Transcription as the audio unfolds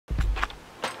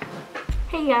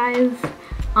Hey guys,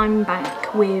 I'm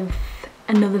back with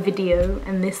another video,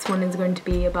 and this one is going to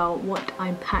be about what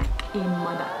I pack in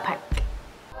my backpack.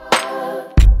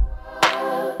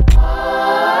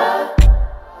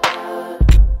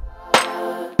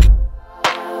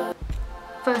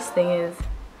 First thing is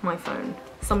my phone.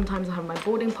 Sometimes I have my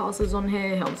boarding passes on here,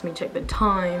 it helps me check the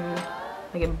time.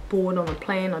 I get bored on a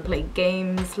plane, I play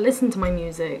games, listen to my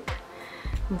music.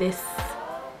 This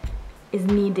is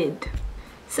needed.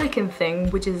 Second thing,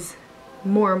 which is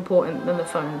more important than the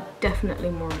phone, definitely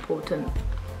more important,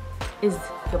 is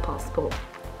your passport.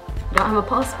 If you don't have a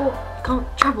passport, you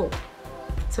can't travel.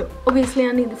 So obviously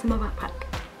I need this in my backpack.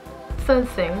 Third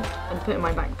thing I put in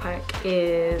my backpack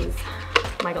is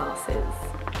my glasses.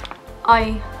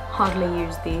 I hardly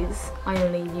use these. I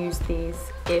only use these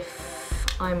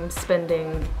if I'm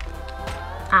spending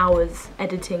hours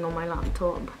editing on my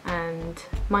laptop and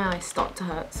my eyes start to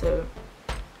hurt, so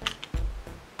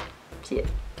yeah,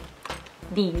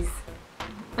 these.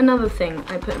 Another thing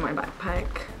I put in my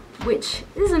backpack, which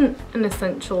isn't an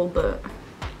essential but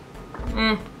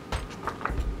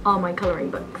are my colouring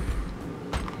books.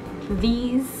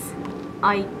 These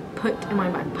I put in my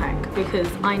backpack because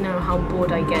I know how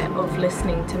bored I get of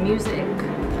listening to music,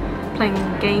 playing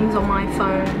games on my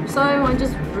phone, so I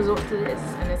just resort to this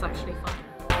and it's actually fun.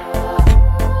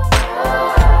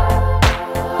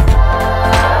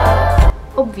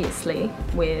 Obviously,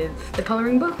 with the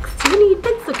colouring books, you need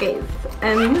pencil case,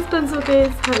 and this pencil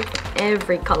case has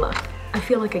every colour. I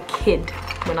feel like a kid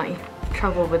when I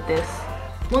travel with this.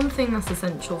 One thing that's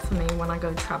essential for me when I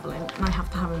go travelling, and I have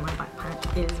to have in my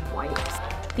backpack, is wipes.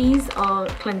 These are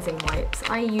cleansing wipes.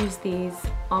 I use these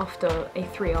after a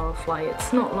 3-hour flight.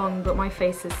 It's not long, but my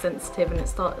face is sensitive and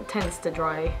it tends to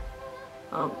dry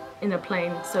in a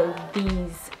plane, so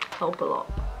these help a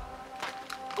lot.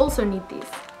 Also need these.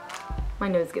 My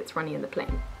nose gets runny in the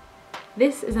plane.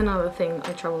 This is another thing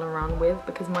I travel around with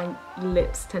because my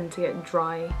lips tend to get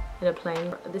dry in a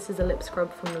plane. This is a lip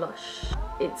scrub from Lush.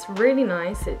 It's really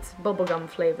nice, it's bubblegum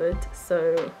flavoured,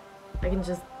 so I can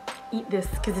just eat this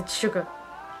because it's sugar.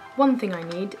 One thing I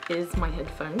need is my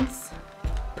headphones,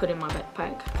 put in my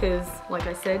backpack, because like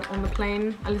I said, on the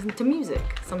plane I listen to music.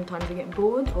 Sometimes I get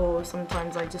bored, or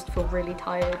sometimes I just feel really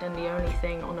tired, and the only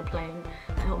thing on a plane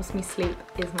that helps me sleep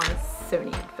is my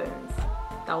Sony Headphones.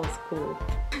 That was cool.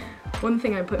 One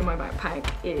thing I put in my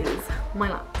backpack is my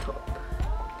laptop.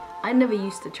 I never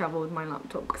used to travel with my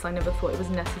laptop because I never thought it was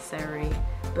necessary,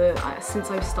 but since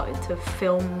I've started to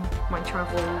film my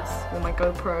travels with my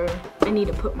GoPro, I need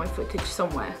to put my footage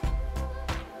somewhere,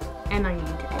 and I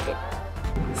need to edit.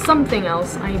 Something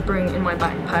else I bring in my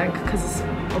backpack because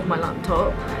of my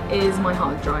laptop is my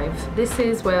hard drive. This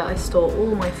is where I store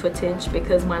all my footage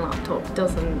because my laptop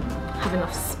doesn't have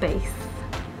enough space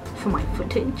for my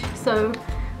footage. So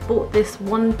bought this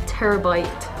 1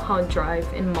 terabyte hard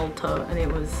drive in Malta, and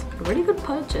it was a really good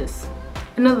purchase.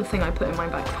 Another thing I put in my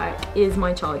backpack is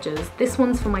my chargers. This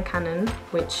one's for my Canon,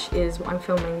 which is what I'm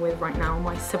filming with right now,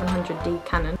 my 700D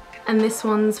Canon. And this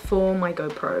one's for my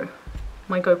GoPro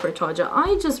charger.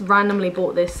 I just randomly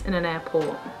bought this in an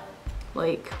airport.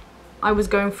 Like, I was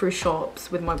going through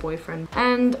shops with my boyfriend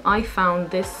and I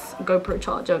found this GoPro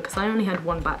charger because I only had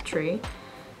 1 battery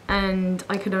and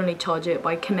I could only charge it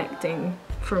by connecting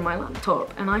through my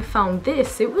laptop, and I found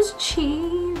this. It was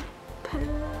cheap,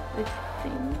 I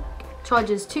think.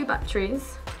 Charges 2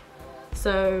 batteries,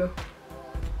 so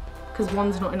because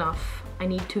 1's not enough, I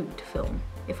need 2 to film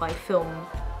if I film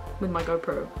with my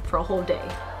GoPro for a whole day.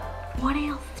 What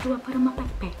else do I put in my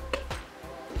backpack?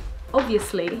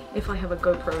 Obviously, if I have a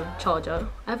GoPro charger,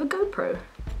 I have a GoPro.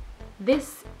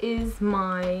 This is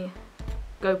my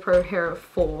GoPro Hero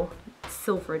 4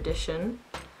 Silver Edition.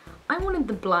 I wanted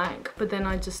the black, but then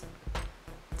I just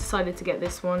decided to get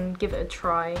this one, give it a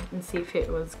try and see if it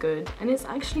was good, and it's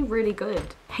actually really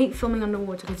good. Hate filming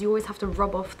underwater because you always have to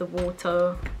rub off the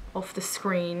water off the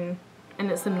screen,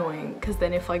 and it's annoying because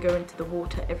then if I go into the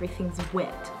water everything's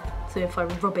wet, so if I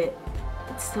rub it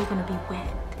it's still gonna be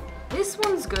wet. This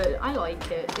one's good, I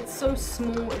like it. It's so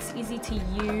small, it's easy to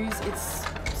use, it's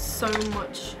so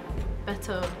much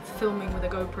better filming with a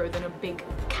GoPro than a big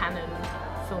Canon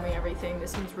filming everything.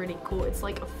 This one's really cool. It's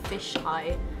like a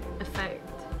fisheye effect.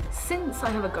 Since I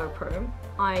have a GoPro,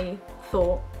 I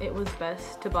thought it was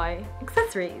best to buy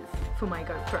accessories for my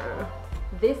GoPro.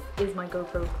 This is my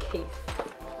GoPro case.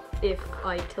 If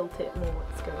I tilt it more,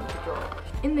 it's going to drop.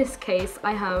 In this case,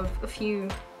 I have a few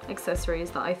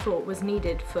accessories that I thought was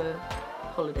needed for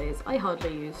holidays. I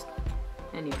hardly used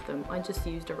any of them. I just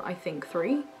used, I think,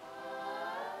 3.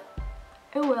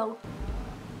 Oh well.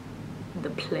 The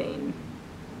plane.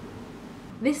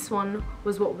 This one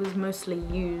was what was mostly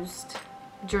used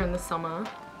during the summer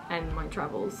and my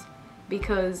travels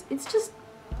because it's just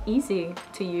easy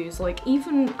to use, like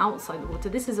even outside the water.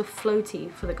 This is a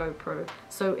floaty for the GoPro,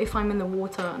 so if I'm in the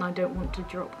water and I don't want to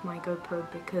drop my GoPro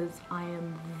because I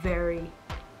am very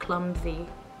clumsy,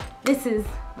 this is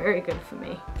very good for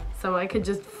me. So I could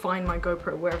just find my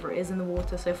GoPro wherever it is in the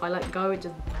water, so if I let go it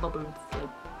just bubbles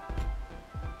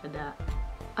like that.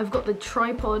 I've got the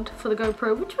tripod for the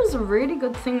GoPro, which was a really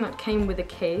good thing that came with a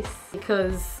case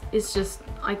because it's just,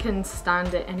 I can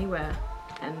stand it anywhere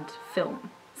and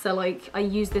film. So like I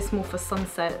use this more for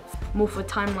sunsets, more for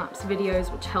time-lapse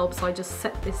videos, which helps. I just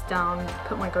set this down,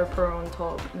 put my GoPro on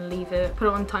top and leave it, put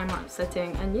it on time-lapse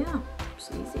setting, and yeah, it's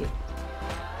easy.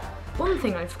 One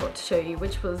thing I forgot to show you,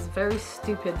 which was very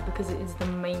stupid because it is the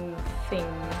main thing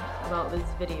about this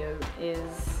video,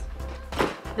 is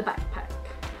the backpack.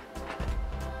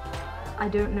 I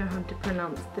don't know how to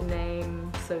pronounce the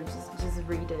name, so just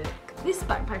read it. This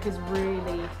backpack is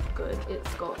really good.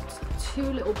 It's got 2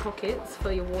 little pockets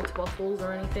for your water bottles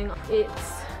or anything.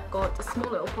 It's got a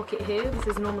small little pocket here. This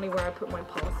is normally where I put my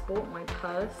passport, my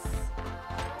purse,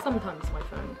 sometimes my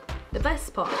phone. The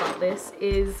best part about this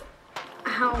is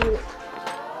how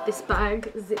this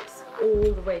bag zips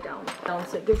all the way down,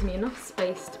 so it gives me enough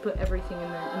space to put everything in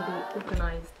there and be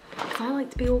organised. Because I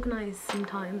like to be organised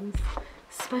sometimes,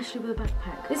 especially with a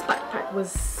backpack. This backpack was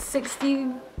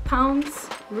 £60.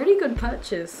 Really good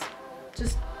purchase.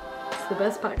 Just, it's the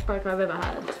best backpack I've ever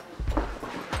had.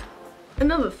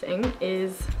 Another thing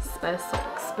is spare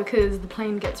socks, because the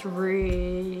plane gets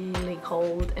really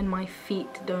cold and my feet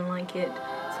don't like it,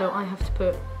 so I have to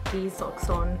put these socks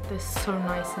on. They're so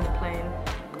nice in the plane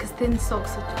because thin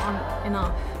socks aren't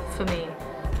enough for me.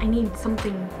 I need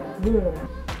something warm.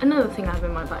 Another thing I have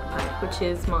in my backpack, which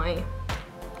is my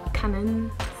Canon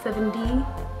 7D,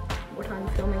 what I'm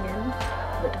filming in,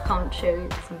 but I can't show you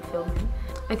because I'm filming.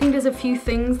 I think there's a few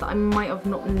things that I might have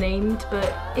not named,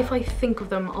 but if I think of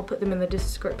them, I'll put them in the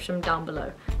description down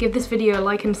below. Give this video a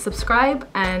like and subscribe,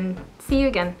 and see you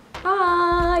again.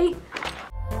 Bye!